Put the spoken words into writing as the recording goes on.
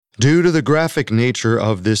Due to the graphic nature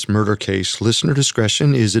of this murder case, listener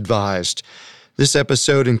discretion is advised. This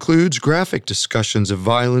episode includes graphic discussions of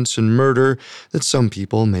violence and murder that some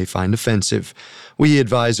people may find offensive. We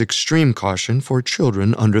advise extreme caution for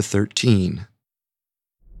children under 13.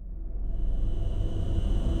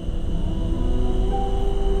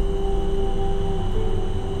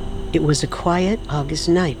 It was a quiet August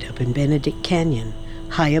night up in Benedict Canyon,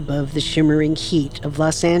 high above the shimmering heat of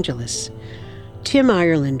Los Angeles. Tim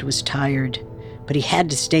Ireland was tired, but he had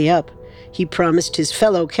to stay up. He promised his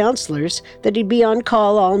fellow counselors that he'd be on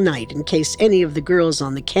call all night in case any of the girls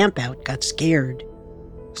on the campout got scared.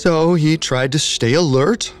 So he tried to stay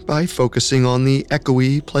alert by focusing on the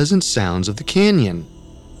echoey, pleasant sounds of the canyon.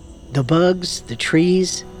 The bugs, the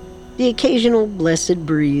trees, the occasional blessed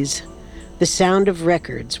breeze, the sound of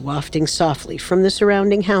records wafting softly from the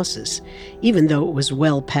surrounding houses, even though it was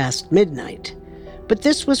well past midnight. But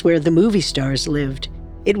this was where the movie stars lived.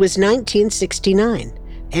 It was 1969,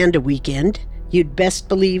 and a weekend. You'd best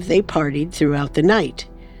believe they partied throughout the night.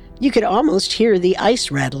 You could almost hear the ice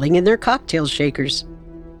rattling in their cocktail shakers.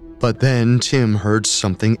 But then Tim heard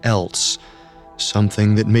something else.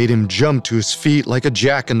 Something that made him jump to his feet like a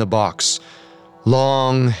jack-in-the-box.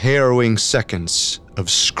 Long, harrowing seconds of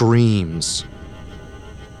screams.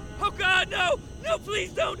 Oh God, no! No,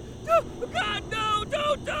 please don't! No! Oh God, no!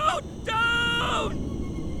 Don't!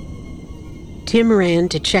 Tim ran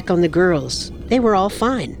to check on the girls. They were all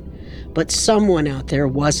fine, but someone out there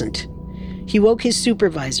wasn't. He woke his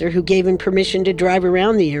supervisor, who gave him permission to drive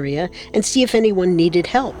around the area and see if anyone needed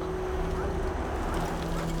help.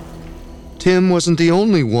 Tim wasn't the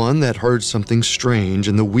only one that heard something strange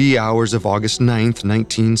in the wee hours of August 9th,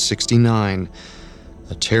 1969.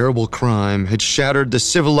 A terrible crime had shattered the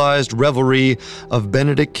civilized revelry of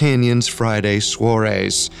Benedict Canyon's Friday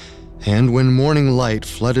soirees. And when morning light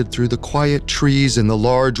flooded through the quiet trees in the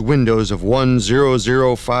large windows of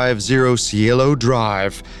 10050 Cielo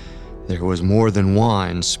Drive, there was more than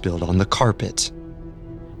wine spilled on the carpet.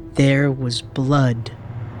 There was blood.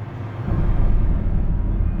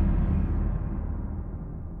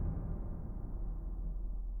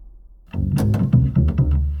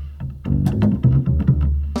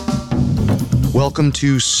 Welcome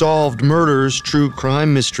to Solved Murders, True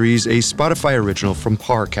Crime Mysteries, a Spotify original from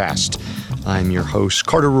Parcast. I'm your host,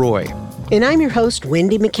 Carter Roy. And I'm your host,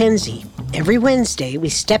 Wendy McKenzie. Every Wednesday, we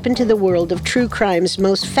step into the world of true crime's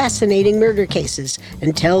most fascinating murder cases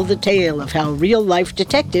and tell the tale of how real-life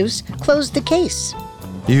detectives closed the case.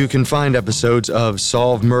 You can find episodes of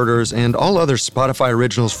Solved Murders and all other Spotify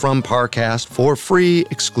originals from Parcast for free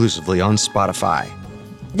exclusively on Spotify.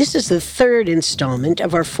 This is the third installment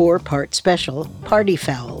of our 4-part special, Party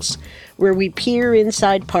Fouls, where we peer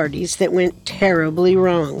inside parties that went terribly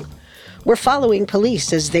wrong. We're following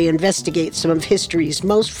police as they investigate some of history's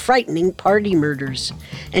most frightening party murders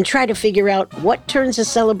and try to figure out what turns a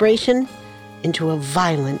celebration into a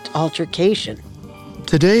violent altercation.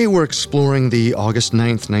 Today we're exploring the August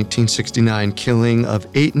 9th, 1969 killing of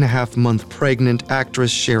 8.5-month pregnant actress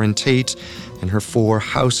Sharon Tate and her 4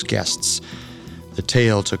 house guests. The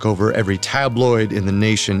tale took over every tabloid in the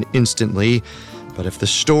nation instantly, but if the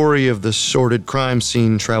story of the sordid crime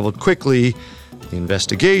scene traveled quickly, the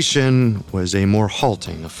investigation was a more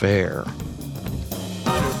halting affair.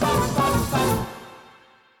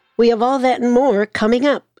 We have all that and more coming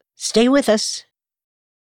up. Stay with us.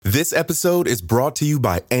 This episode is brought to you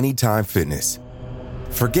by Anytime Fitness.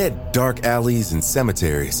 Forget dark alleys and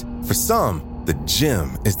cemeteries. For some, the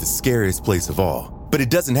gym is the scariest place of all, but it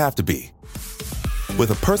doesn't have to be. With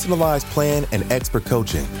a personalized plan and expert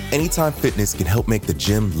coaching, Anytime Fitness can help make the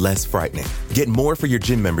gym less frightening. Get more for your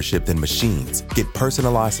gym membership than machines. Get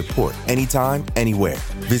personalized support anytime, anywhere.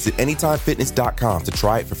 Visit AnytimeFitness.com to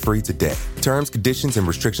try it for free today. Terms, conditions, and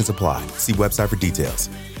restrictions apply. See website for details.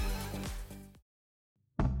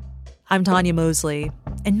 I'm Tanya Mosley.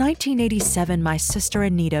 In 1987, my sister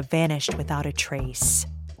Anita vanished without a trace.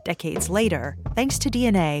 Decades later, thanks to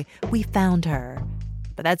DNA, we found her.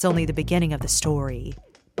 But that's only the beginning of the story.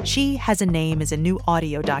 She Has a Name is a new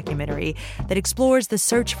audio documentary that explores the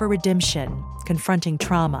search for redemption, confronting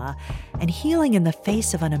trauma, and healing in the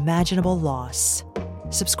face of unimaginable loss.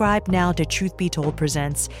 Subscribe now to Truth Be Told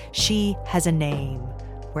presents She Has a Name,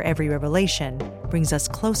 where every revelation brings us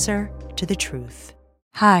closer to the truth.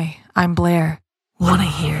 Hi, I'm Blair. Want to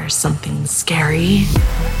hear something scary?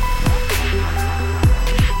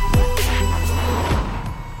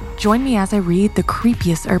 Join me as I read the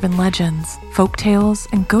creepiest urban legends, folk tales,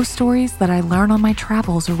 and ghost stories that I learn on my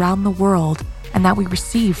travels around the world and that we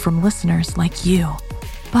receive from listeners like you.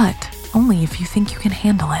 But only if you think you can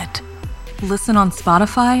handle it. Listen on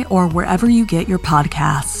Spotify or wherever you get your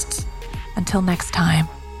podcasts. Until next time,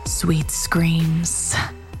 sweet screams.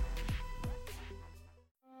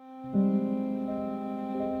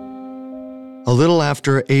 A little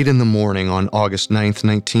after 8 in the morning on August 9th,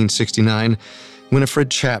 1969, Winifred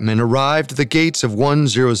Chapman arrived at the gates of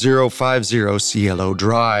 10050 Cielo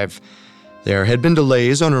Drive. There had been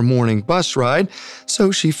delays on her morning bus ride, so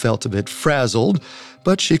she felt a bit frazzled,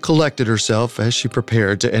 but she collected herself as she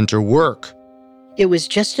prepared to enter work. It was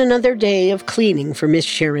just another day of cleaning for Miss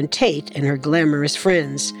Sharon Tate and her glamorous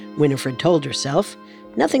friends, Winifred told herself.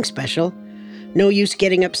 Nothing special. No use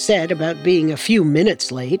getting upset about being a few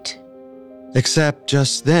minutes late. Except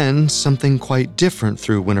just then, something quite different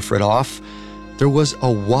threw Winifred off. There was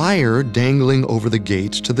a wire dangling over the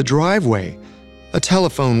gates to the driveway. A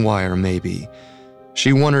telephone wire, maybe.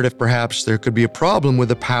 She wondered if perhaps there could be a problem with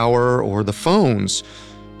the power or the phones.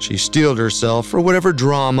 She steeled herself for whatever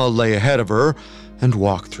drama lay ahead of her and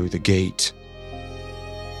walked through the gate.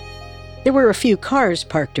 There were a few cars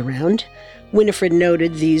parked around. Winifred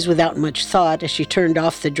noted these without much thought as she turned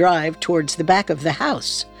off the drive towards the back of the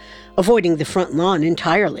house, avoiding the front lawn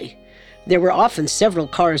entirely. There were often several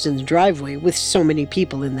cars in the driveway with so many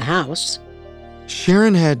people in the house.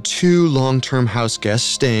 Sharon had 2 long-term house guests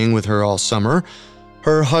staying with her all summer.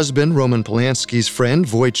 Her husband, Roman Polanski's friend,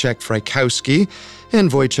 Wojciech Frykowski,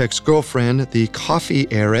 and Wojciech's girlfriend, the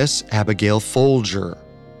coffee heiress, Abigail Folger.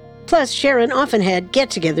 Plus, Sharon often had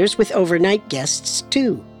get-togethers with overnight guests,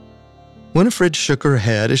 too. Winifred shook her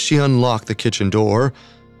head as she unlocked the kitchen door.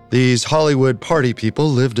 These Hollywood party people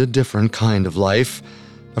lived a different kind of life.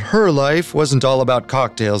 But her life wasn't all about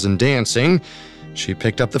cocktails and dancing. She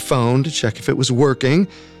picked up the phone to check if it was working,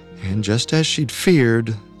 and just as she'd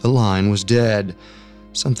feared, the line was dead.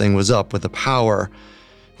 Something was up with the power.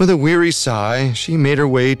 With a weary sigh, she made her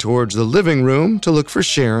way towards the living room to look for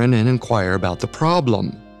Sharon and inquire about the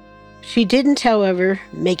problem. She didn't, however,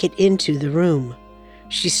 make it into the room.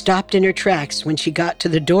 She stopped in her tracks when she got to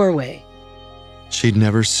the doorway. She'd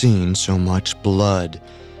never seen so much blood.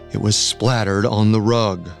 It was splattered on the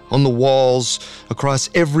rug, on the walls, across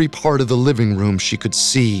every part of the living room she could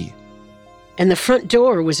see. And the front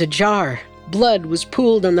door was ajar. Blood was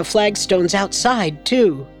pooled on the flagstones outside,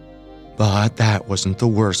 too. But that wasn't the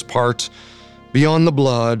worst part. Beyond the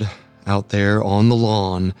blood, out there on the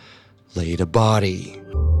lawn, laid a body.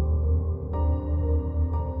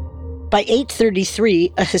 By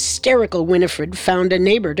 8:33, a hysterical Winifred found a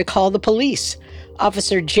neighbor to call the police.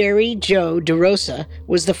 Officer Jerry Joe DeRosa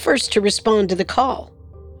was the first to respond to the call.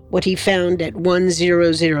 What he found at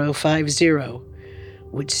 10050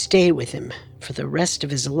 would stay with him for the rest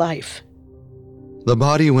of his life. The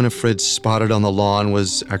body Winifred spotted on the lawn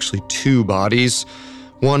was actually 2 bodies.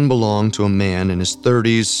 One belonged to a man in his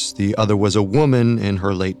 30s. The other was a woman in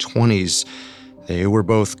her late 20s. They were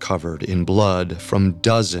both covered in blood from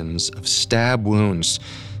dozens of stab wounds.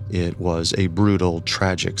 It was a brutal,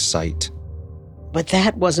 tragic sight. But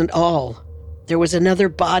that wasn't all. There was another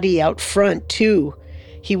body out front, too.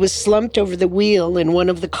 He was slumped over the wheel in one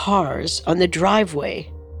of the cars on the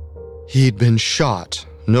driveway. He'd been shot.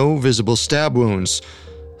 No visible stab wounds.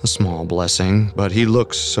 A small blessing, but he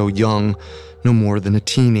looked so young, no more than a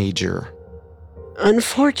teenager.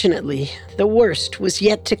 Unfortunately, the worst was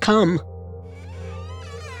yet to come.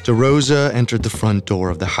 DeRosa entered the front door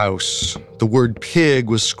of the house. The word pig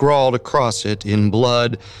was scrawled across it in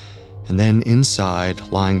blood. And then inside,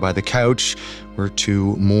 lying by the couch, were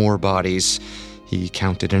 2 more bodies. He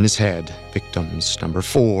counted in his head, victims number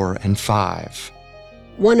 4 and 5.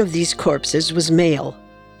 One of these corpses was male.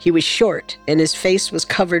 He was short, and his face was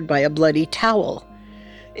covered by a bloody towel.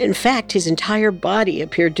 In fact, his entire body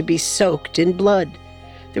appeared to be soaked in blood.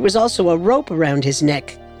 There was also a rope around his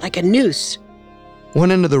neck, like a noose.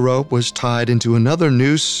 One end of the rope was tied into another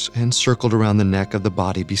noose and circled around the neck of the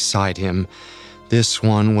body beside him. This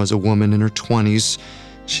one was a woman in her 20s.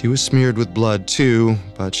 She was smeared with blood too,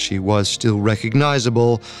 but she was still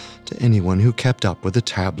recognizable to anyone who kept up with the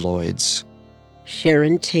tabloids.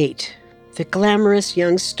 Sharon Tate, the glamorous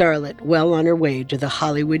young starlet well on her way to the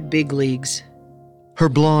Hollywood big leagues. Her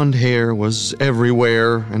blonde hair was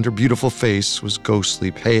everywhere, and her beautiful face was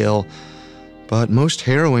ghostly pale. But most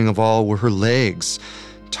harrowing of all were her legs,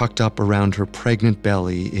 tucked up around her pregnant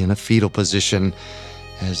belly in a fetal position,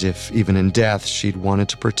 as if even in death she'd wanted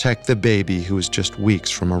to protect the baby who was just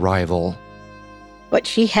weeks from arrival. But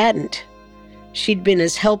she hadn't. She'd been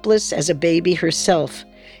as helpless as a baby herself,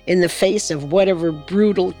 in the face of whatever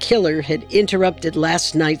brutal killer had interrupted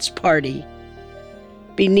last night's party.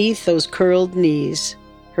 Beneath those curled knees,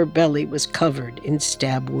 her belly was covered in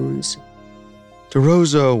stab wounds.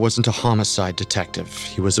 DeRosa wasn't a homicide detective.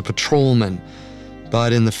 He was a patrolman.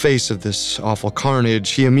 But in the face of this awful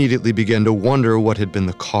carnage, he immediately began to wonder what had been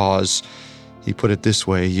the cause. He put it this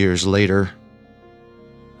way years later.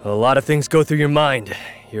 A lot of things go through your mind.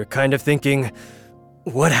 You're kind of thinking,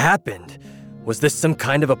 what happened? Was this some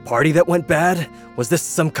kind of a party that went bad? Was this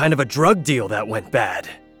some kind of a drug deal that went bad?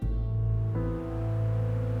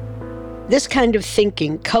 This kind of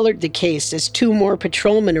thinking colored the case as 2 more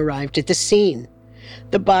patrolmen arrived at the scene.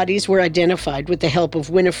 The bodies were identified with the help of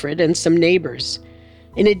Winifred and some neighbors.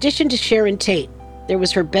 In addition to Sharon Tate, there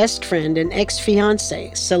was her best friend and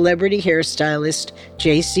ex-fiancé, celebrity hairstylist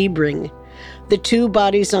J.C. Bring. The 2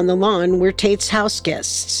 bodies on the lawn were Tate's house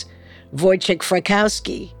guests, Wojciech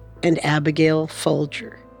Frykowski and Abigail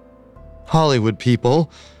Folger. Hollywood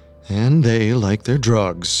people, and they like their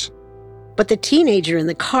drugs. But the teenager in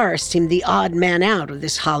the car seemed the odd man out of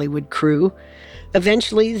this Hollywood crew.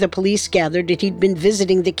 Eventually, the police gathered that he'd been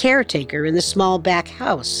visiting the caretaker in the small back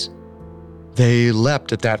house. They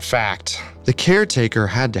leapt at that fact. The caretaker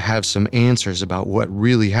had to have some answers about what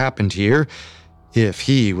really happened here, if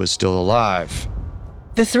he was still alive.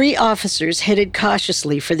 The 3 officers headed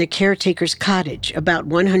cautiously for the caretaker's cottage, about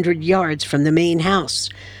 100 yards from the main house,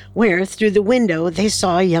 where, through the window, they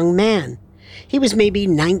saw a young man. He was maybe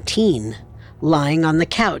 19, lying on the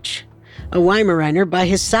couch, a Weimaraner by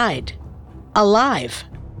his side, alive.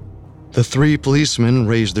 The 3 policemen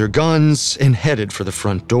raised their guns and headed for the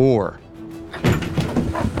front door.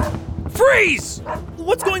 Freeze!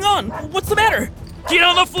 What's going on? What's the matter? Get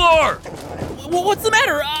on the floor! What's the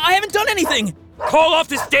matter? I haven't done anything. Call off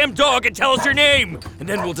this damn dog and tell us your name, and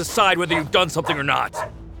then we'll decide whether you've done something or not.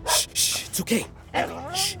 Shh, it's okay.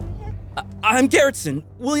 Shh. I'm Garrettson,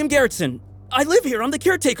 William Garrettson. I live here, I'm the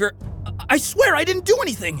caretaker. I swear I didn't do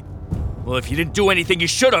anything. Well, if you didn't do anything, you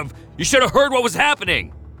should have. You should have heard what was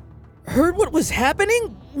happening. Heard what was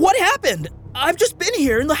happening? What happened? I've just been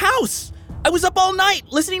here in the house. I was up all night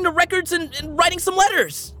listening to records and writing some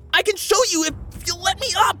letters. I can show you if you'll let me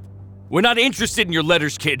up. We're not interested in your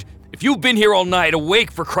letters, kid. If you've been here all night,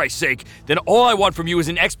 awake for Christ's sake, then all I want from you is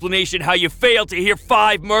an explanation how you failed to hear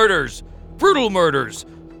 5 murders. Brutal murders.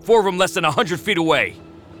 4 of them less than 100 feet away.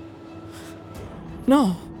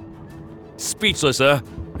 No. Speechless, huh?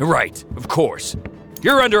 Right, of course.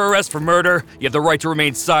 You're under arrest for murder. You have the right to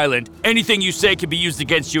remain silent. Anything you say can be used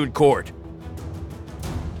against you in court.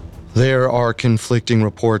 There are conflicting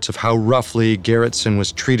reports of how roughly Garrettson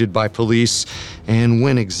was treated by police and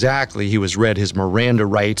when exactly he was read his Miranda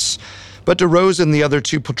rights. But DeRosa and the other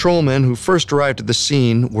 2 patrolmen who first arrived at the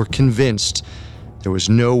scene were convinced. There was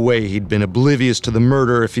no way he'd been oblivious to the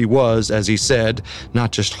murder if he was, as he said,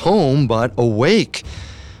 not just home, but awake.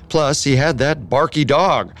 Plus, he had that barky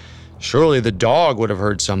dog. Surely the dog would have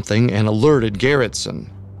heard something and alerted Garrettson.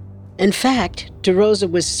 In fact, DeRosa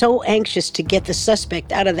was so anxious to get the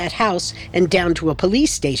suspect out of that house and down to a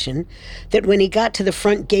police station that when he got to the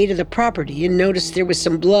front gate of the property and noticed there was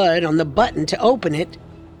some blood on the button to open it,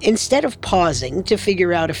 instead of pausing to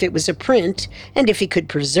figure out if it was a print and if he could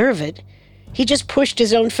preserve it, he just pushed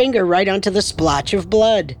his own finger right onto the splotch of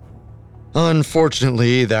blood.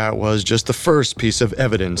 Unfortunately, that was just the first piece of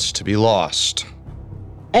evidence to be lost.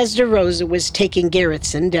 As DeRosa was taking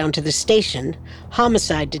Garrettson down to the station,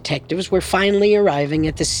 homicide detectives were finally arriving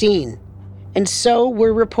at the scene. And so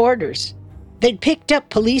were reporters. They'd picked up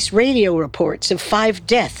police radio reports of 5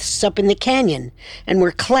 deaths up in the canyon and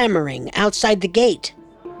were clamoring outside the gate.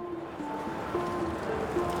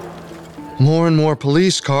 More and more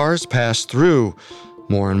police cars passed through.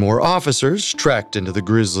 More and more officers trekked into the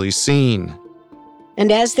grisly scene.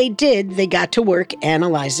 And as they did, they got to work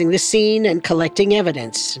analyzing the scene and collecting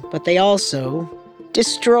evidence, but they also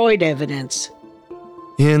destroyed evidence.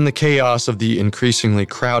 In the chaos of the increasingly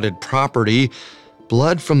crowded property,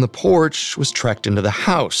 blood from the porch was trekked into the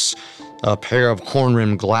house. A pair of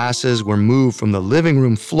horn-rimmed glasses were moved from the living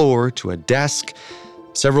room floor to a desk.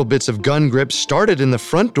 Several bits of gun grips started in the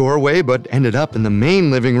front doorway but ended up in the main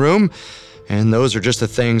living room, and those are just the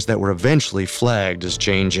things that were eventually flagged as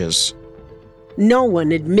changes. No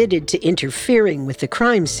one admitted to interfering with the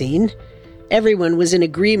crime scene. Everyone was in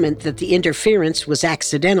agreement that the interference was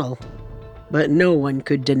accidental, but no one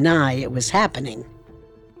could deny it was happening.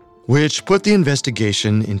 Which put the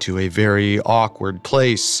investigation into a very awkward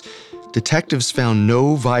place. Detectives found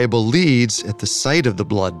no viable leads at the site of the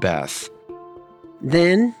bloodbath.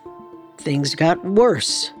 Then, things got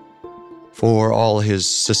worse. For all his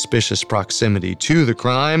suspicious proximity to the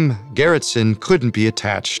crime, Garrettson couldn't be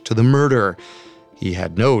attached to the murder. He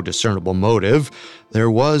had no discernible motive,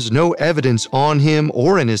 there was no evidence on him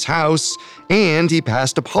or in his house, and he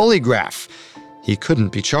passed a polygraph. He couldn't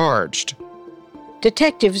be charged.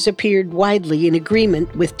 Detectives appeared widely in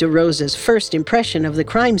agreement with DeRosa's first impression of the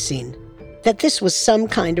crime scene, that this was some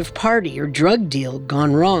kind of party or drug deal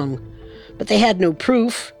gone wrong. But they had no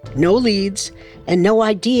proof, no leads, and no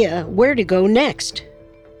idea where to go next.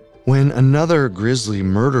 When another grisly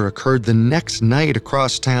murder occurred the next night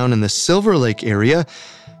across town in the Silver Lake area,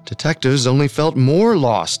 detectives only felt more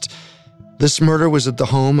lost. This murder was at the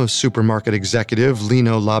home of supermarket executive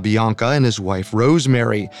Lino LaBianca and his wife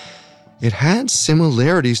Rosemary. It had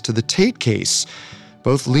similarities to the Tate case.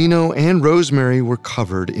 Both Lino and Rosemary were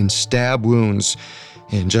covered in stab wounds.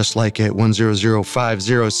 And just like at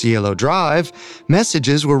 10050 Cielo Drive,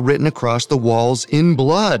 messages were written across the walls in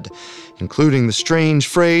blood, including the strange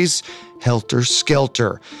phrase, "Helter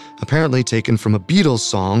Skelter," apparently taken from a Beatles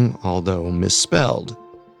song, although misspelled.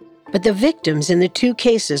 But the victims in the two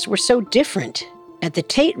cases were so different. At the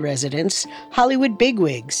Tate residence, Hollywood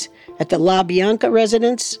bigwigs. At the LaBianca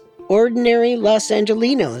residence, ordinary Los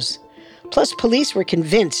Angelinos. Plus, police were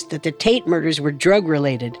convinced that the Tate murders were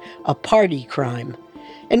drug-related, a party crime.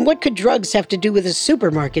 And what could drugs have to do with a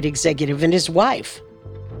supermarket executive and his wife?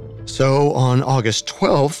 So on August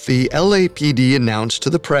 12th, the LAPD announced to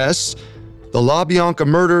the press the LaBianca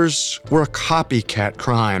murders were a copycat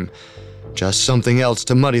crime. Just something else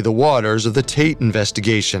to muddy the waters of the Tate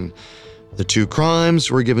investigation. The two crimes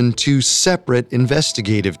were given two separate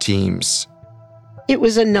investigative teams. It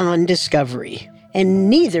was a non-discovery, and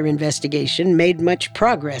neither investigation made much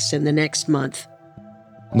progress in the next month.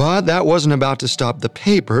 But that wasn't about to stop the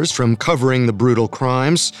papers from covering the brutal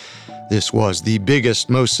crimes. This was the biggest,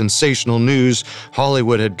 most sensational news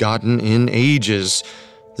Hollywood had gotten in ages.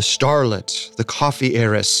 The starlet, the coffee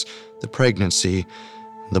heiress, the pregnancy,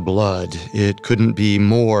 the blood. It couldn't be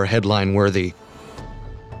more headline-worthy.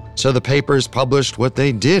 So the papers published what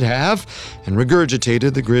they did have and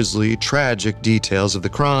regurgitated the grisly, tragic details of the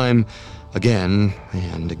crime again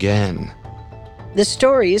and again. The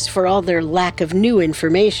stories, for all their lack of new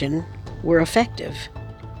information, were effective.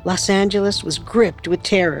 Los Angeles was gripped with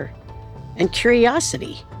terror and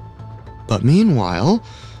curiosity. But meanwhile,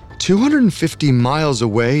 250 miles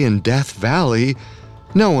away in Death Valley,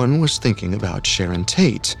 no one was thinking about Sharon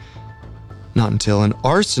Tate. Not until an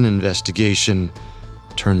arson investigation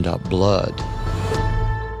turned up blood.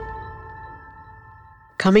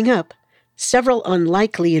 Coming up, several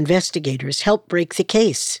unlikely investigators helped break the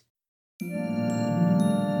case.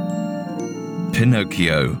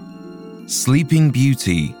 Pinocchio, Sleeping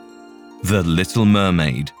Beauty, The Little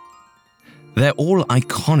Mermaid. They're all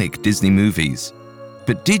iconic Disney movies.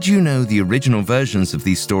 But did you know the original versions of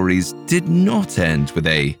these stories did not end with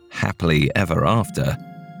a happily ever after?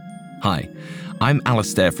 Hi, I'm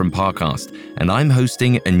Alistair from Parcast, and I'm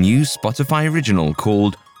hosting a new Spotify original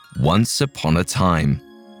called Once Upon a Time.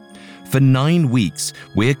 For 9 weeks,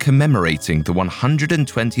 we're commemorating the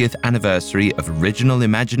 120th anniversary of original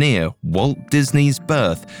Imagineer Walt Disney's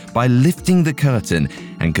birth by lifting the curtain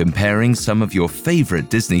and comparing some of your favorite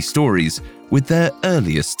Disney stories with their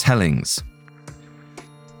earliest tellings.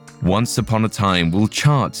 Once Upon a Time will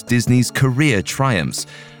chart Disney's career triumphs,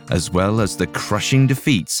 as well as the crushing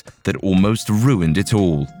defeats that almost ruined it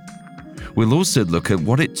all. We'll also look at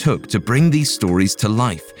what it took to bring these stories to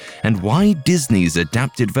life and why Disney's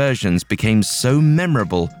adapted versions became so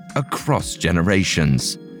memorable across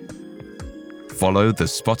generations. Follow the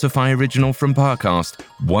Spotify original from Parcast,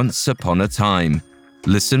 Once Upon a Time.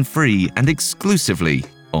 Listen free and exclusively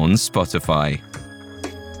on Spotify.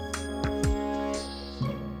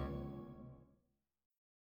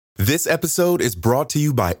 This episode is brought to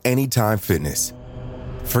you by Anytime Fitness.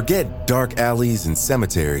 Forget dark alleys and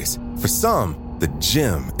cemeteries. For some, the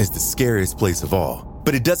gym is the scariest place of all,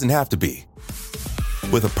 but it doesn't have to be.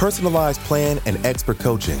 With a personalized plan and expert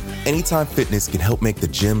coaching, Anytime Fitness can help make the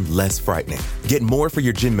gym less frightening. Get more for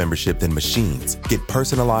your gym membership than machines. Get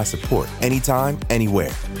personalized support anytime,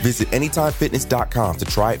 anywhere. Visit AnytimeFitness.com to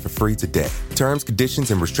try it for free today. Terms,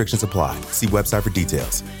 conditions, and restrictions apply. See website for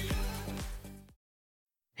details.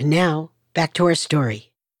 And now, back to our story.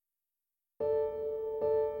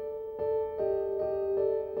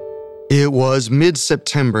 It was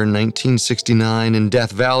mid-September 1969 in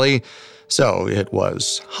Death Valley, so it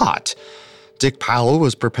was hot. Dick Powell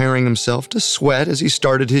was preparing himself to sweat as he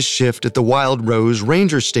started his shift at the Wild Rose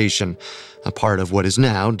Ranger Station, a part of what is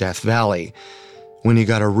now Death Valley. When he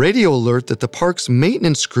got a radio alert that the park's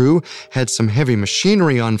maintenance crew had some heavy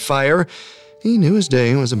machinery on fire, he knew his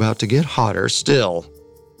day was about to get hotter still.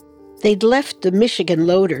 They'd left the Michigan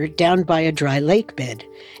loader down by a dry lake bed,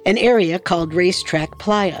 an area called Racetrack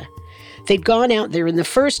Playa. They'd gone out there in the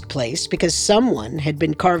first place because someone had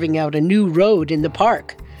been carving out a new road in the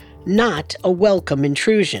park, not a welcome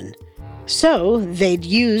intrusion. So they'd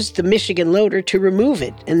used the Michigan loader to remove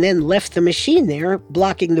it and then left the machine there,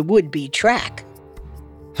 blocking the would-be track.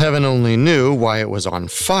 Heaven only knew why it was on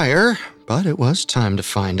fire, but it was time to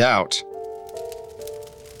find out.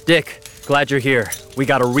 Dick, glad you're here. We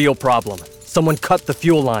got a real problem. Someone cut the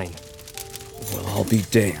fuel line. Well, I'll be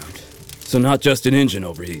damned. So not just an engine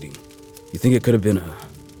overheating. You think it could have been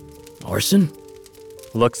arson?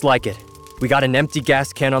 Looks like it. We got an empty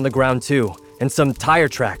gas can on the ground too, and some tire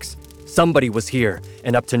tracks. Somebody was here,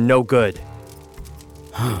 and up to no good.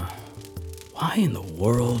 Why in the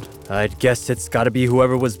world? I'd guess it's gotta be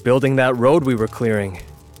whoever was building that road we were clearing.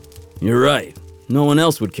 You're right. No one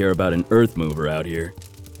else would care about an earth mover out here.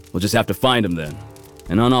 We'll just have to find him then.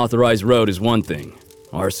 An unauthorized road is one thing.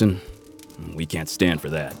 Arson? We can't stand for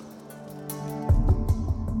that.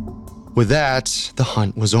 With that, the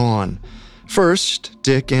hunt was on. First,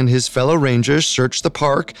 Dick and his fellow rangers searched the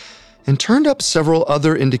park and turned up several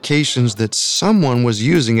other indications that someone was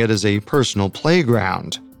using it as a personal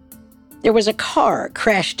playground. There was a car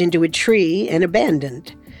crashed into a tree and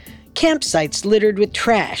abandoned. Campsites littered with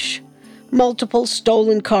trash. Multiple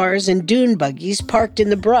stolen cars and dune buggies parked in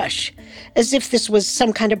the brush, as if this was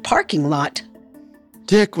some kind of parking lot.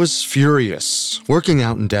 Dick was furious. Working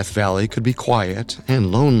out in Death Valley could be quiet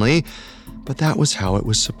and lonely, but that was how it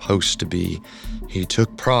was supposed to be. He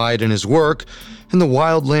took pride in his work and the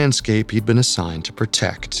wild landscape he'd been assigned to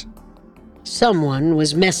protect. Someone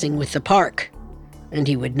was messing with the park, and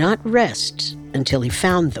he would not rest until he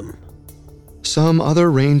found them. Some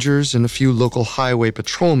other rangers and a few local highway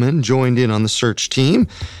patrolmen joined in on the search team.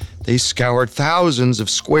 They scoured thousands of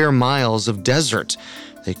square miles of desert.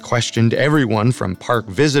 They questioned everyone from park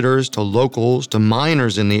visitors to locals to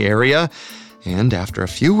miners in the area. And after a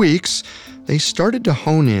few weeks, they started to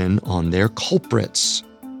hone in on their culprits.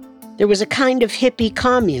 There was a kind of hippie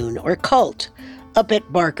commune or cult up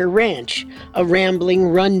at Barker Ranch, a rambling,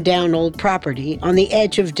 run-down old property on the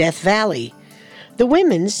edge of Death Valley. The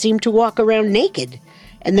women seemed to walk around naked,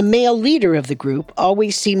 and the male leader of the group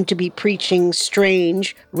always seemed to be preaching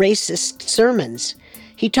strange, racist sermons.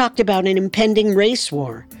 He talked about an impending race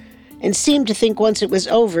war, and seemed to think once it was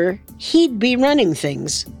over, he'd be running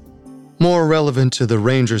things. More relevant to the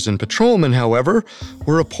rangers and patrolmen, however,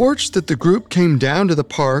 were reports that the group came down to the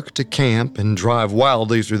park to camp and drive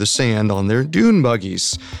wildly through the sand on their dune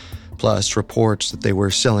buggies, plus reports that they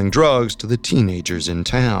were selling drugs to the teenagers in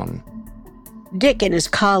town. Dick and his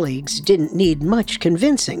colleagues didn't need much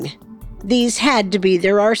convincing. These had to be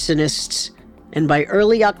their arsonists, and by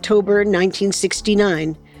early October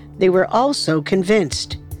 1969, they were also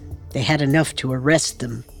convinced they had enough to arrest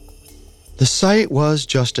them. The site was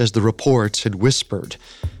just as the reports had whispered,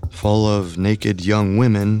 full of naked young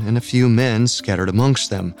women and a few men scattered amongst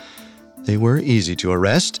them. They were easy to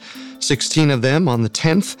arrest, 16 of them on the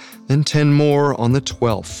 10th, then 10 more on the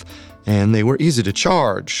 12th, and they were easy to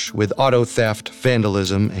charge with auto theft,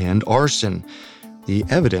 vandalism, and arson. The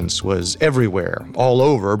evidence was everywhere, all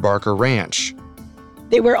over Barker Ranch.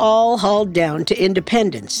 They were all hauled down to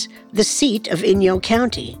Independence, the seat of Inyo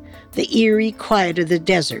County. The eerie quiet of the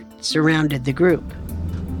desert surrounded the group.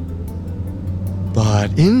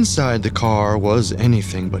 But inside the car was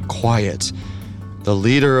anything but quiet. The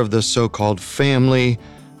leader of the so-called family,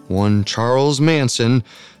 one Charles Manson,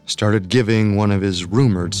 started giving one of his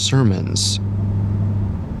rumored sermons.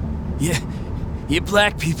 Yeah,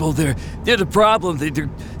 black people, they're the problem.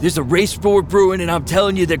 There's a race war brewing, and I'm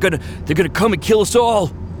telling you, they're gonna come and kill us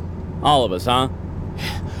all. All of us, huh?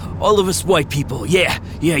 All of us white people, yeah,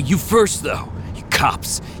 you first, though. You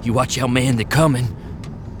cops, you watch how man they're coming.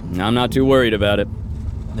 I'm not too worried about it.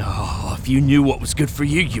 Oh, if you knew what was good for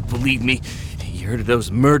you, you'd believe me. You heard of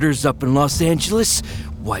those murders up in Los Angeles?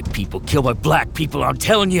 White people killed by black people, I'm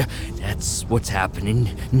telling you. That's what's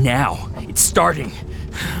happening now. It's starting.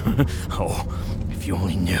 Oh, if you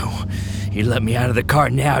only knew. You'd let me out of the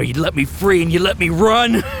car now, you'd let me free, and you'd let me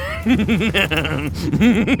run.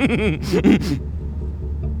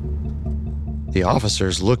 The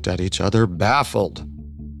officers looked at each other, baffled.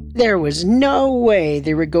 There was no way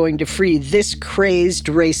they were going to free this crazed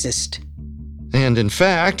racist. And in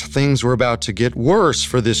fact, things were about to get worse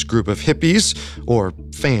for this group of hippies, or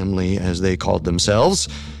family as they called themselves,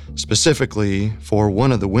 specifically for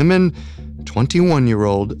one of the women,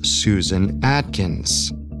 21-year-old Susan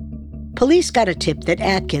Atkins. Police got a tip that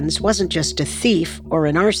Atkins wasn't just a thief or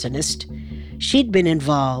an arsonist. She'd been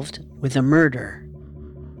involved with a murder.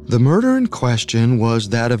 The murder in question was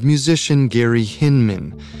that of musician Gary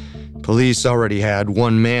Hinman. Police already had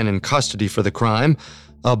one man in custody for the crime,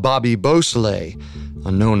 a Bobby Beausoleil,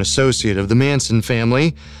 a known associate of the Manson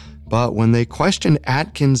family. But when they questioned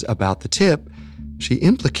Atkins about the tip, she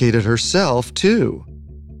implicated herself, too.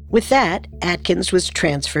 With that, Atkins was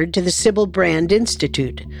transferred to the Sybil Brand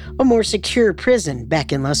Institute, a more secure prison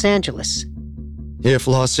back in Los Angeles. If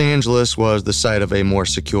Los Angeles was the site of a more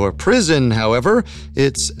secure prison, however,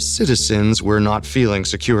 its citizens were not feeling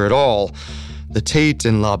secure at all. The Tate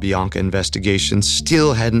and LaBianca investigations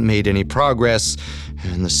still hadn't made any progress,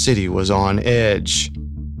 and the city was on edge.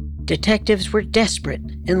 Detectives were desperate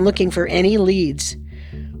and looking for any leads.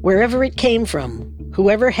 Wherever it came from,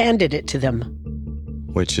 whoever handed it to them.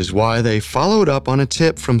 Which is why they followed up on a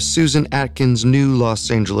tip from Susan Atkins' new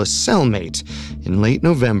Los Angeles cellmate in late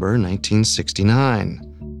November 1969.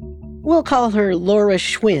 We'll call her Laura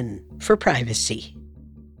Schwinn for privacy.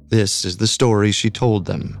 This is the story she told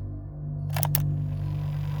them.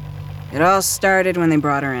 It all started when they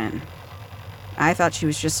brought her in. I thought she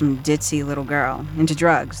was just some ditzy little girl, into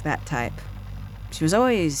drugs, that type. She was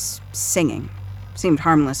always singing. Seemed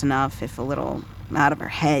harmless enough, if a little out of her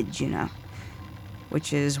head, you know.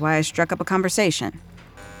 Which is why I struck up a conversation.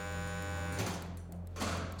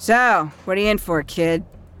 So, what are you in for, kid?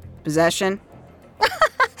 Possession?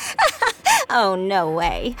 Oh, no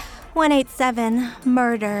way. 187,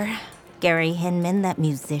 murder. Gary Hinman, that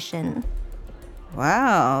musician.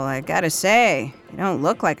 Well, I gotta say, you don't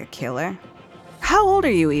look like a killer. How old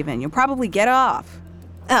are you even? You'll probably get off.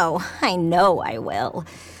 Oh, I know I will.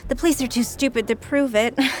 The police are too stupid to prove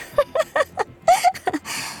it.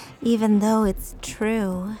 Even though it's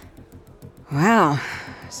true. Wow,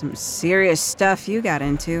 some serious stuff you got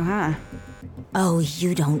into, huh? Oh,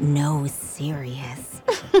 you don't know serious.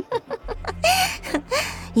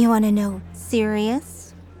 You want to know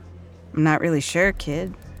serious? I'm not really sure,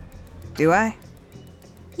 kid. Do I?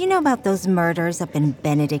 You know about those murders up in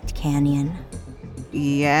Benedict Canyon?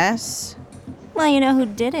 Yes. Well, you know who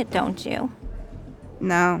did it, don't you?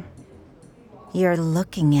 No. You're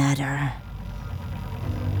looking at her.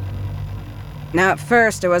 Now, at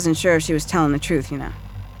first, I wasn't sure if she was telling the truth, you know.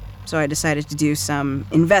 So I decided to do some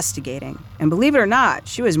investigating. And believe it or not,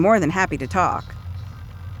 she was more than happy to talk.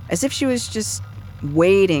 As if she was just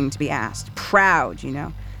waiting to be asked. Proud, you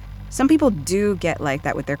know. Some people do get like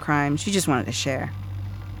that with their crimes. She just wanted to share.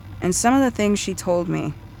 And some of the things she told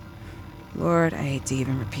me, Lord, I hate to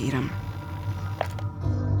even repeat them.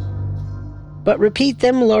 But repeat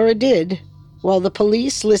them Laura did, while the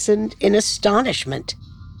police listened in astonishment.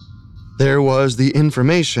 There was the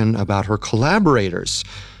information about her collaborators,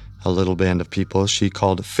 a little band of people she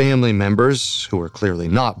called family members who were clearly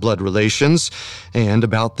not blood relations, and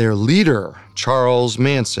about their leader, Charles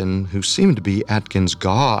Manson, who seemed to be Atkins'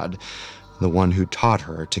 god, the one who taught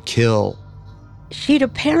her to kill. She'd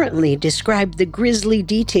apparently described the grisly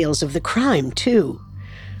details of the crime, too,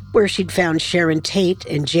 where she'd found Sharon Tate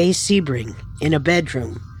and Jay Sebring in a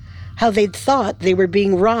bedroom, how they'd thought they were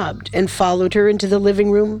being robbed and followed her into the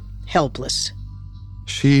living room, helpless.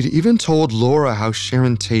 She'd even told Laura how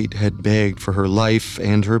Sharon Tate had begged for her life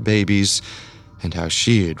and her babies, and how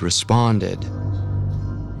she had responded.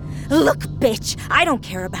 Look, bitch, I don't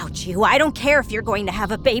care about you. I don't care if you're going to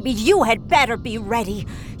have a baby. You had better be ready.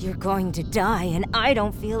 You're going to die, and I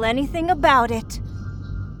don't feel anything about it.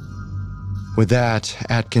 With that,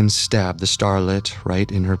 Atkins stabbed the starlet right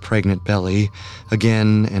in her pregnant belly,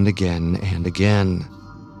 again and again and again.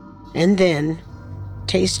 And then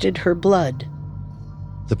tasted her blood.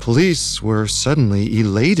 The police were suddenly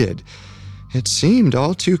elated. It seemed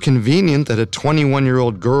all too convenient that a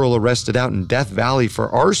 21-year-old girl arrested out in Death Valley for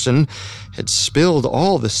arson had spilled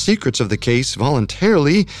all the secrets of the case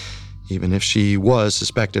voluntarily, even if she was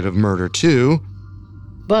suspected of murder too.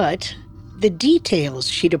 But the details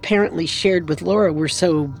she'd apparently shared with Laura were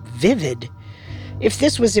so vivid. If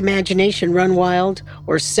this was imagination run wild,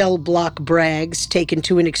 or cell block brags taken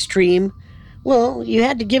to an extreme, well, you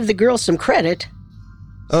had to give the girl some credit.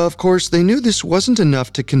 Of course, they knew this wasn't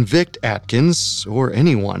enough to convict Atkins, or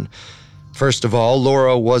anyone. First of all,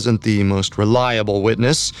 Laura wasn't the most reliable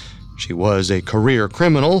witness. She was a career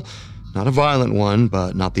criminal, not a violent one,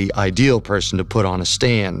 but not the ideal person to put on a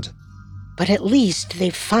stand. But at least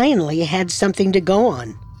they finally had something to go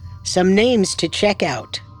on, some names to check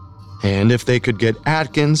out. And if they could get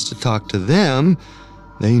Atkins to talk to them,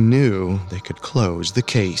 they knew they could close the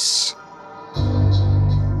case.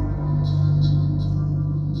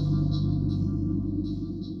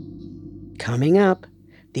 Coming up,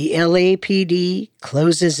 the LAPD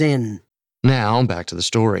closes in. Now, back to the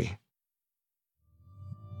story.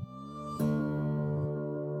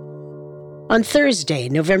 On Thursday,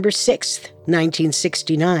 November 6th,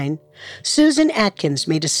 1969, Susan Atkins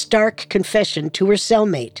made a stark confession to her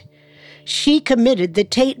cellmate. She committed the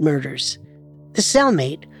Tate murders. The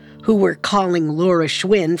cellmate, who were calling Laura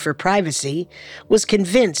Schwinn for privacy, was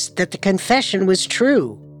convinced that the confession was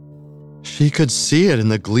true. She could see it in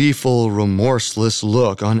the gleeful, remorseless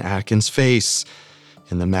look on Atkins' face,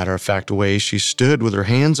 in the matter-of-fact way she stood with her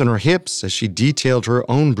hands on her hips as she detailed her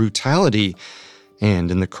own brutality,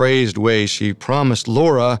 and in the crazed way she promised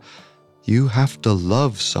Laura, "You have to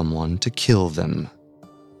love someone to kill them."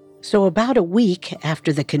 So about a week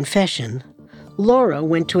after the confession, Laura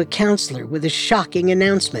went to a counselor with a shocking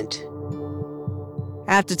announcement.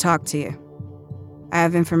 I have to talk to you. I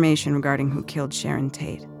have information regarding who killed Sharon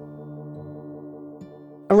Tate.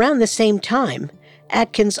 Around the same time,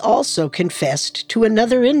 Atkins also confessed to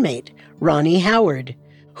another inmate, Ronnie Howard,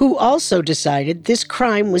 who also decided this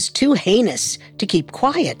crime was too heinous to keep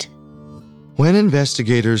quiet. When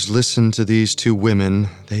investigators listened to these two women,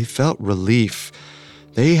 they felt relief.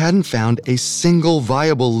 They hadn't found a single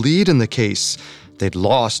viable lead in the case. They'd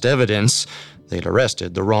lost evidence. They'd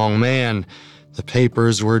arrested the wrong man. The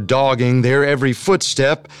papers were dogging their every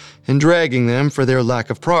footstep and dragging them for their lack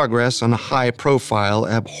of progress on a high-profile,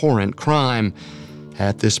 abhorrent crime.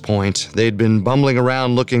 At this point, they'd been bumbling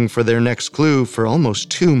around looking for their next clue for almost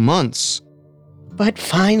 2 months. But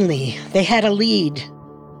finally, they had a lead.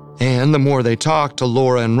 And the more they talked to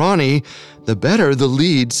Laura and Ronnie, the better the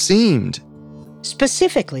lead seemed.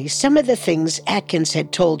 Specifically, some of the things Atkins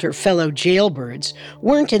had told her fellow jailbirds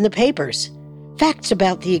weren't in the papers. Facts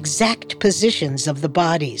about the exact positions of the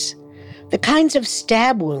bodies, the kinds of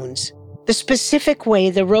stab wounds, the specific way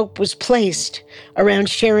the rope was placed around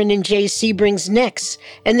Sharon and Jay Sebring's necks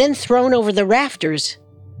and then thrown over the rafters.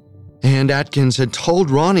 And Atkins had told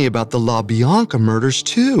Ronnie about the La Bianca murders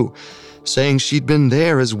too, saying she'd been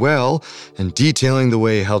there as well, and detailing the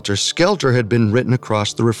way Helter Skelter had been written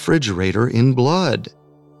across the refrigerator in blood.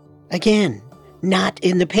 Again, not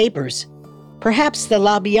in the papers. Perhaps the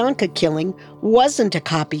La Bianca killing wasn't a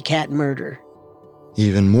copycat murder.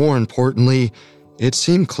 Even more importantly, it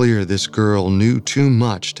seemed clear this girl knew too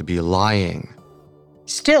much to be lying.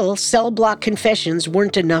 Still, cell block confessions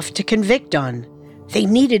weren't enough to convict on. They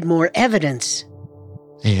needed more evidence.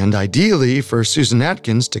 And ideally for Susan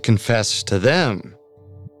Atkins to confess to them.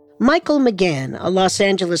 Michael McGann, a Los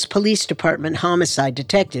Angeles Police Department homicide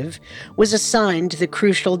detective, was assigned the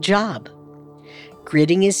crucial job.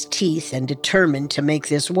 Gritting his teeth and determined to make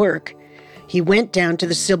this work, he went down to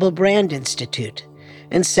the Sybil Brand Institute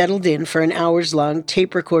and settled in for an hours-long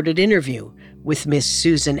tape-recorded interview with Miss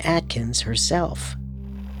Susan Atkins herself.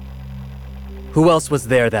 Who else was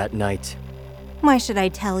there that night? Why should I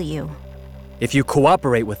tell you? If you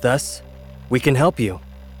cooperate with us, we can help you.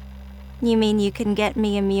 You mean you can get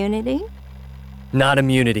me immunity? Not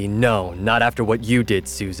immunity, no, not after what you did,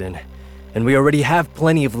 Susan. And we already have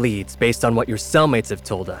plenty of leads based on what your cellmates have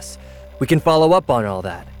told us. We can follow up on all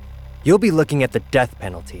that. You'll be looking at the death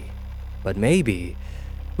penalty. But maybe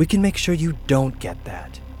we can make sure you don't get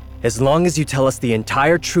that. As long as you tell us the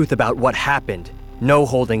entire truth about what happened, no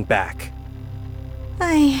holding back.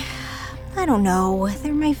 I don't know.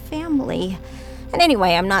 They're my family. And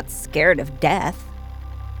anyway, I'm not scared of death.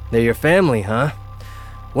 They're your family, huh?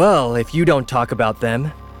 Well, if you don't talk about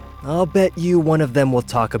them, I'll bet you one of them will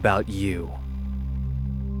talk about you.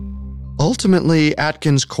 Ultimately,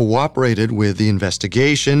 Atkins cooperated with the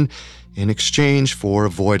investigation in exchange for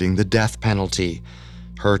avoiding the death penalty.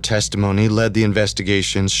 Her testimony led the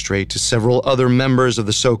investigation straight to several other members of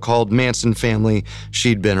the so-called Manson family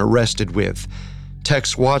she'd been arrested with: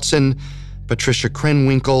 Tex Watson, Patricia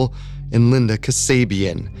Krenwinkel, and Linda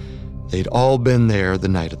Kasabian. They'd all been there the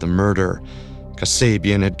night of the murder.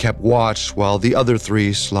 Kasabian had kept watch while the other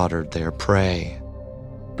three slaughtered their prey.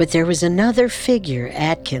 But there was another figure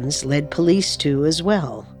Atkins led police to as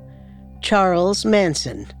well: Charles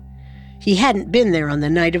Manson. He hadn't been there on the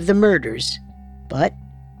night of the murders, but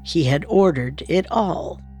he had ordered it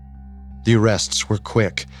all. The arrests were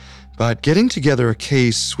quick, but getting together a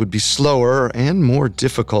case would be slower and more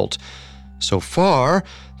difficult. So far,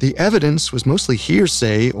 the evidence was mostly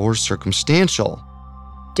hearsay or circumstantial.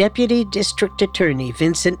 Deputy District Attorney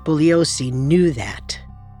Vincent Bugliosi knew that.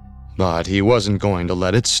 But he wasn't going to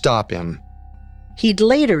let it stop him. He'd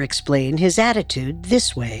later explain his attitude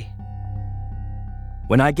this way.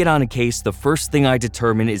 When I get on a case, the first thing I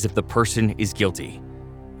determine is if the person is guilty.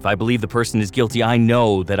 If I believe the person is guilty, I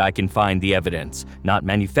know that I can find the evidence, not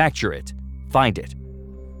manufacture it, find it.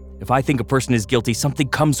 If I think a person is guilty, something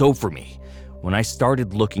comes over me. When I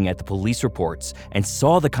started looking at the police reports and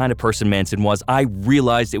saw the kind of person Manson was, I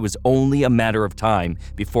realized it was only a matter of time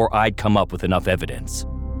before I'd come up with enough evidence.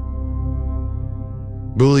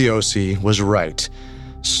 Bugliosi was right.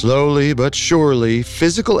 Slowly but surely,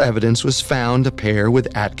 physical evidence was found to pair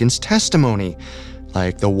with Atkins' testimony.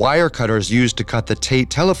 like the wire cutters used to cut the Tate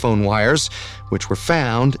telephone wires, which were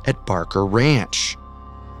found at Barker Ranch.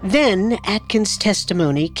 Then Atkins'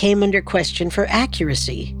 testimony came under question for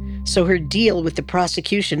accuracy, so her deal with the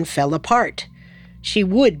prosecution fell apart. She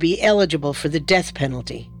would be eligible for the death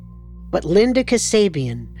penalty. But Linda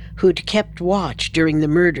Kasabian, who'd kept watch during the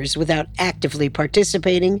murders without actively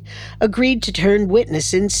participating, agreed to turn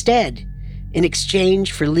witness instead, in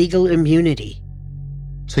exchange for legal immunity.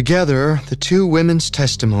 Together, the two women's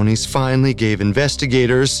testimonies finally gave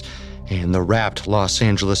investigators and the wrapped Los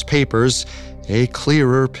Angeles papers a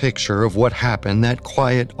clearer picture of what happened that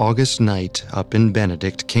quiet August night up in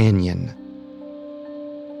Benedict Canyon.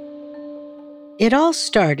 It all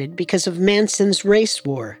started because of Manson's race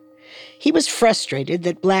war. He was frustrated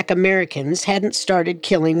that Black Americans hadn't started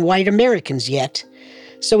killing white Americans yet,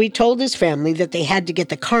 so he told his family that they had to get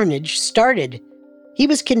the carnage started. He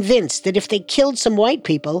was convinced that if they killed some white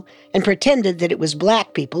people and pretended that it was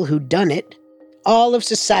black people who'd done it, all of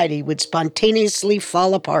society would spontaneously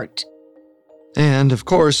fall apart. And, of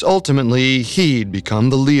course, ultimately, he'd become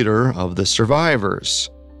the leader of the survivors.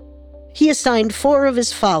 He assigned 4 of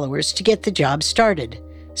his followers to get the job started: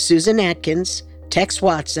 Susan Atkins, Tex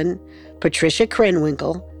Watson, Patricia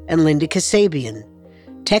Krenwinkel, and Linda Kasabian.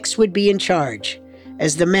 Tex would be in charge,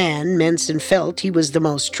 as the man Manson felt he was the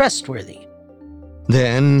most trustworthy.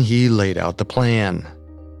 Then he laid out the plan.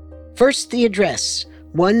 First, the address,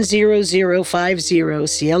 10050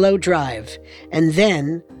 Cielo Drive, and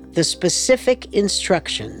then the specific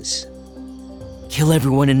instructions. Kill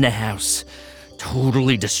everyone in the house.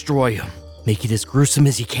 Totally destroy them. Make it as gruesome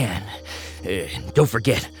as you can. Don't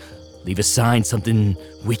forget, leave a sign, something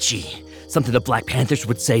witchy. Something the Black Panthers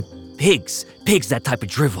would say, pigs, that type of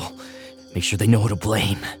drivel. Make sure they know who to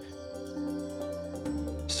blame.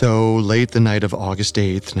 So, late the night of August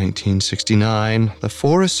 8th, 1969, the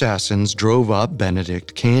 4 assassins drove up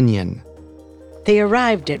Benedict Canyon. They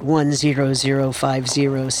arrived at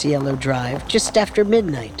 10050 Cielo Drive just after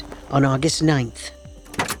midnight on August 9th.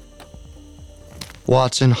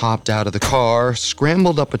 Watson hopped out of the car,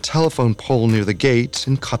 scrambled up a telephone pole near the gate,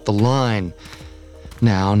 and cut the line.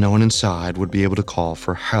 Now, no one inside would be able to call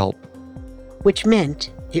for help. Which meant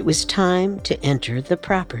it was time to enter the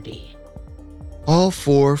property. All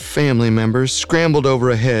 4 family members scrambled over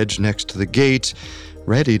a hedge next to the gate,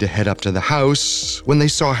 ready to head up to the house, when they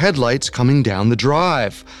saw headlights coming down the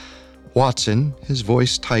drive. Watson, his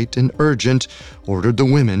voice tight and urgent, ordered the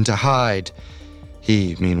women to hide.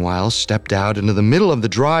 He, meanwhile, stepped out into the middle of the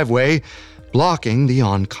driveway, blocking the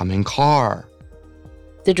oncoming car.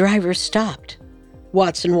 The driver stopped.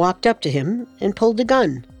 Watson walked up to him and pulled a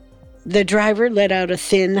gun. The driver let out a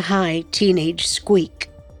thin, high teenage squeak.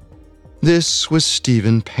 This was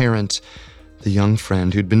Stephen Parent, the young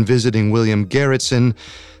friend who'd been visiting William Garrettson,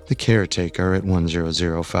 the caretaker at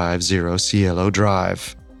 10050 Cielo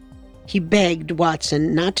Drive. He begged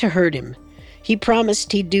Watson not to hurt him. He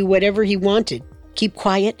promised he'd do whatever he wanted, keep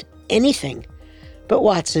quiet, anything. But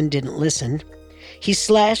Watson didn't listen. He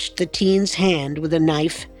slashed the teen's hand with a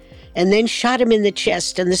knife and then shot him in the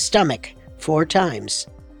chest and the stomach 4 times.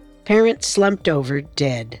 Parent slumped over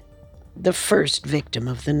dead, the first victim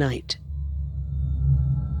of the night.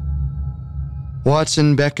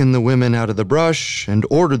 Watson beckoned the women out of the brush and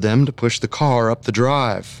ordered them to push the car up the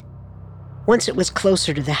drive. Once it was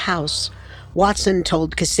closer to the house, Watson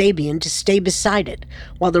told Kasabian to stay beside it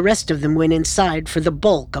while the rest of them went inside for the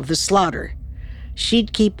bulk of the slaughter.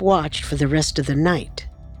 She'd keep watch for the rest of the night.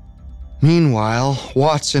 Meanwhile,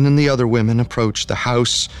 Watson and the other women approached the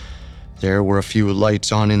house. There were a few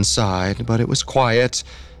lights on inside, but it was quiet,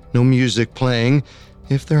 no music playing.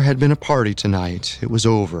 If there had been a party tonight, it was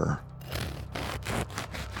over.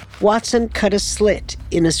 Watson cut a slit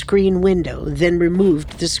in a screen window, then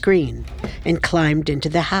removed the screen and climbed into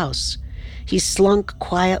the house. He slunk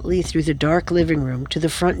quietly through the dark living room to the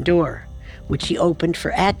front door, which he opened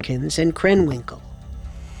for Atkins and Krenwinkel.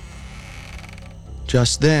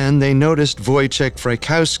 Just then, they noticed Wojciech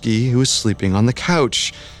Frykowski, who was sleeping on the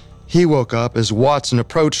couch. He woke up as Watson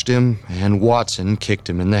approached him, and Watson kicked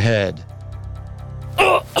him in the head.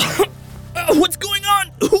 What's going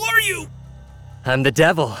on? Who are you? I'm the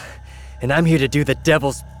devil, and I'm here to do the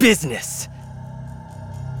devil's business.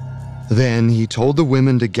 Then he told the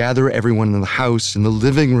women to gather everyone in the house in the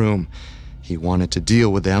living room. He wanted to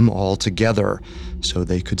deal with them all together so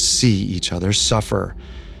they could see each other suffer.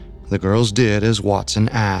 The girls did as Watson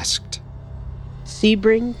asked.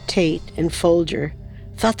 Sebring, Tate, and Folger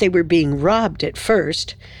thought they were being robbed at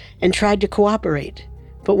first and tried to cooperate.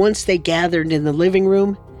 But once they gathered in the living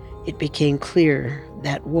room, it became clear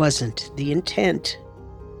that wasn't the intent.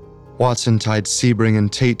 Watson tied Sebring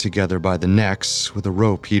and Tate together by the necks with a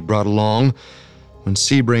rope he'd brought along. When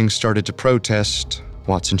Sebring started to protest,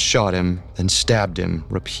 Watson shot him, then stabbed him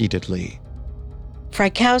repeatedly.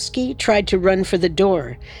 Frykowski tried to run for the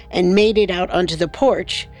door and made it out onto the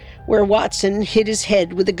porch, where Watson hit his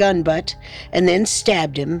head with a gun butt and then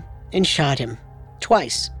stabbed him and shot him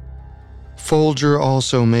twice. Folger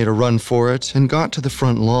also made a run for it and got to the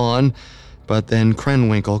front lawn, but then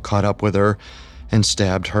Krenwinkel caught up with her and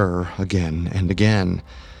stabbed her again and again.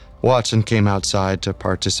 Watson came outside to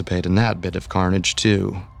participate in that bit of carnage,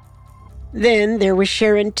 too. Then there was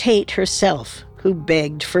Sharon Tate herself, who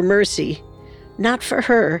begged for mercy. Not for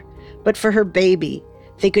her, but for her baby.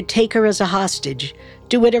 They could take her as a hostage,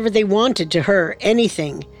 do whatever they wanted to her,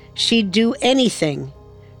 anything. She'd do anything,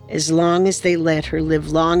 as long as they let her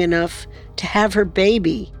live long enough to have her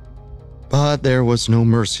baby. But there was no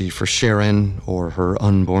mercy for Sharon or her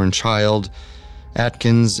unborn child.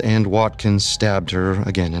 Atkins and Watkins stabbed her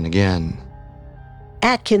again and again.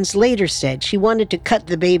 Atkins later said she wanted to cut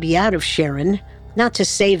the baby out of Sharon, not to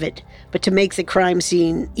save it, but to make the crime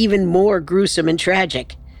scene even more gruesome and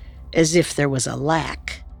tragic, as if there was a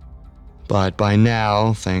lack. But by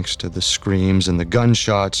now, thanks to the screams and the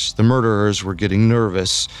gunshots, the murderers were getting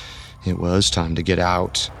nervous. It was time to get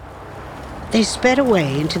out. They sped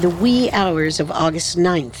away into the wee hours of August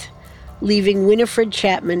 9th, leaving Winifred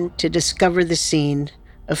Chapman to discover the scene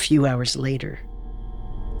a few hours later.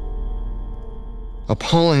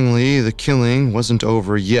 Appallingly, the killing wasn't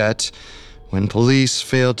over yet. When police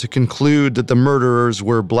failed to conclude that the murderers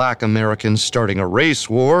were Black Americans starting a race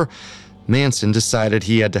war, Manson decided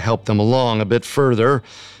he had to help them along a bit further,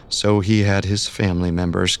 so he had his family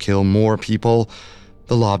members kill more people,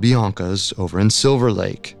 the LaBiancas over in Silver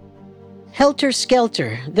Lake. Helter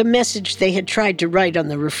Skelter, the message they had tried to write on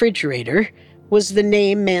the refrigerator, was the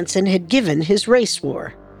name Manson had given his race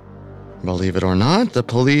war. Believe it or not, the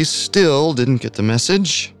police still didn't get the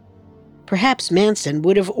message. Perhaps Manson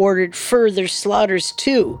would have ordered further slaughters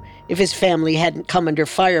too if his family hadn't come under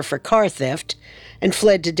fire for car theft and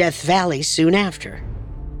fled to Death Valley soon after.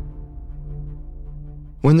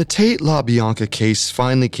 When the Tate LaBianca case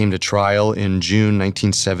finally came to trial in June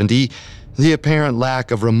 1970, the apparent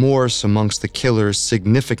lack of remorse amongst the killers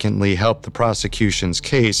significantly helped the prosecution's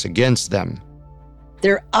case against them.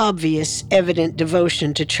 Their obvious, evident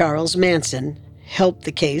devotion to Charles Manson helped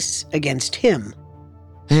the case against him.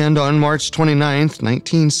 And on March 29,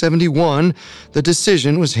 1971, the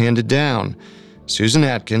decision was handed down. Susan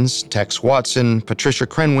Atkins, Tex Watson, Patricia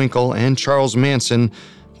Krenwinkel, and Charles Manson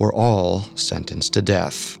were all sentenced to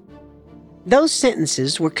death. Those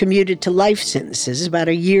sentences were commuted to life sentences about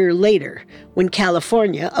a year later, when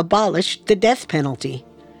California abolished the death penalty.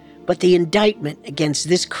 But the indictment against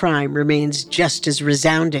this crime remains just as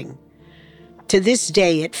resounding. To this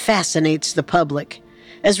day, it fascinates the public.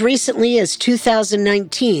 As recently as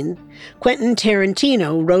 2019, Quentin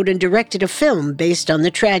Tarantino wrote and directed a film based on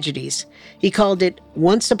the tragedies. He called it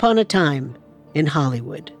Once Upon a Time in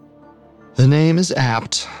Hollywood. The name is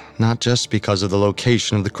apt, not just because of the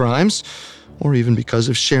location of the crimes, or even because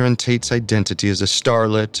of Sharon Tate's identity as a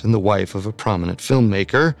starlet and the wife of a prominent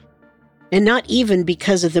filmmaker. And not even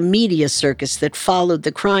because of the media circus that followed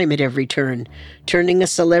the crime at every turn, turning a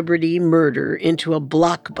celebrity murder into a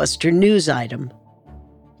blockbuster news item.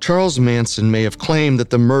 Charles Manson may have claimed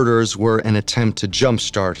that the murders were an attempt to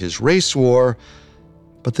jumpstart his race war,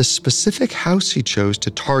 but the specific house he chose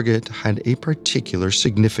to target had a particular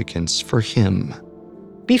significance for him.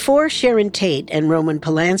 Before Sharon Tate and Roman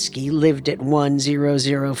Polanski lived at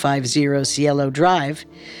 10050 Cielo Drive,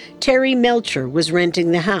 Terry Melcher was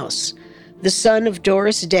renting the house. The son of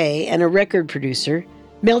Doris Day and a record producer,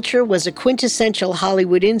 Melcher was a quintessential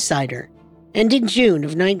Hollywood insider. And in June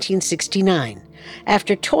of 1969,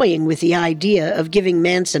 after toying with the idea of giving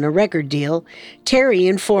Manson a record deal, Terry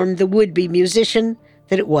informed the would-be musician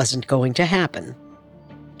that it wasn't going to happen.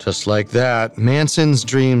 Just like that, Manson's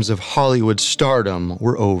dreams of Hollywood stardom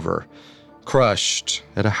were over, crushed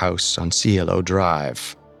at a house on Cielo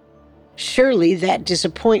Drive. Surely that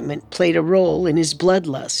disappointment played a role in his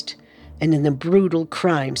bloodlust and in the brutal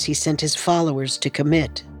crimes he sent his followers to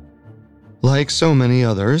commit. Like so many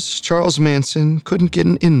others, Charles Manson couldn't get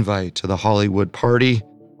an invite to the Hollywood party.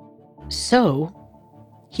 So,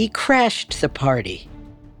 he crashed the party.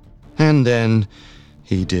 And then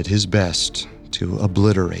he did his best to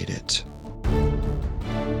obliterate it.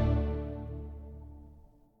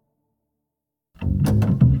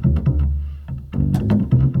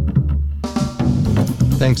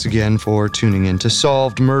 Thanks again for tuning in to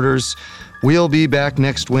Solved Murders. We'll be back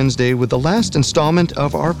next Wednesday with the last installment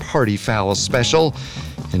of our Party Foul special.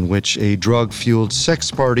 in which a drug-fueled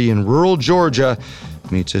sex party in rural Georgia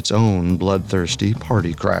meets its own bloodthirsty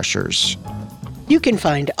party crashers. You can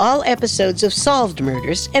find all episodes of Solved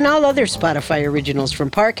Murders and all other Spotify originals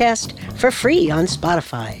from Parcast for free on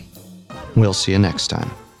Spotify. We'll see you next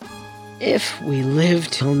time. If we live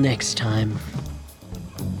till next time.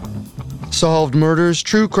 Solved Murders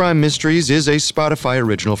True Crime Mysteries is a Spotify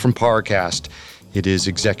original from Parcast. It is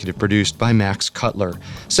executive produced by Max Cutler.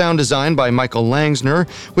 Sound design by Michael Langsner,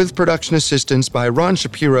 with production assistance by Ron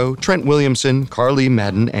Shapiro, Trent Williamson, Carly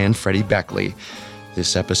Madden, and Freddie Beckley.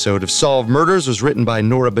 This episode of Solved Murders was written by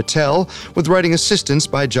Nora Battelle, with writing assistance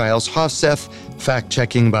by Giles Hofseth,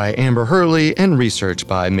 fact-checking by Amber Hurley, and research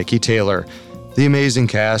by Mickey Taylor. The amazing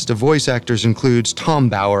cast of voice actors includes Tom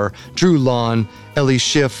Bauer, Drew Lawn, Ellie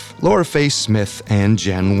Schiff, Laura Faye Smith, and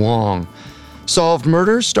Jen Wong. Solved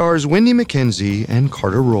Murders stars Wendy McKenzie and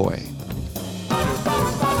Carter Roy.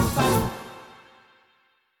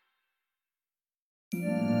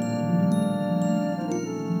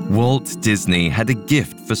 Walt Disney had a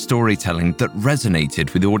gift for storytelling that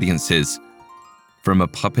resonated with audiences. From a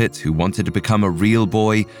puppet who wanted to become a real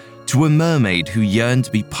boy to a mermaid who yearned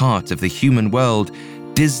to be part of the human world,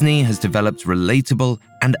 Disney has developed relatable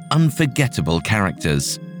and unforgettable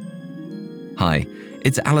characters. Hi,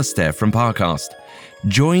 it's Alistair from Parcast.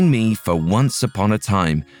 Join me for Once Upon a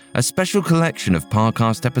Time, a special collection of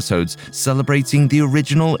Parcast episodes celebrating the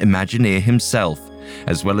original Imagineer himself,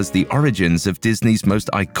 as well as the origins of Disney's most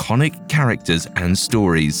iconic characters and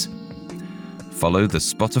stories. Follow the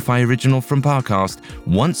Spotify original from Parcast,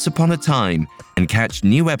 Once Upon a Time, and catch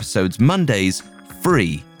new episodes Mondays,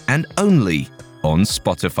 free and only on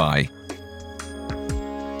Spotify.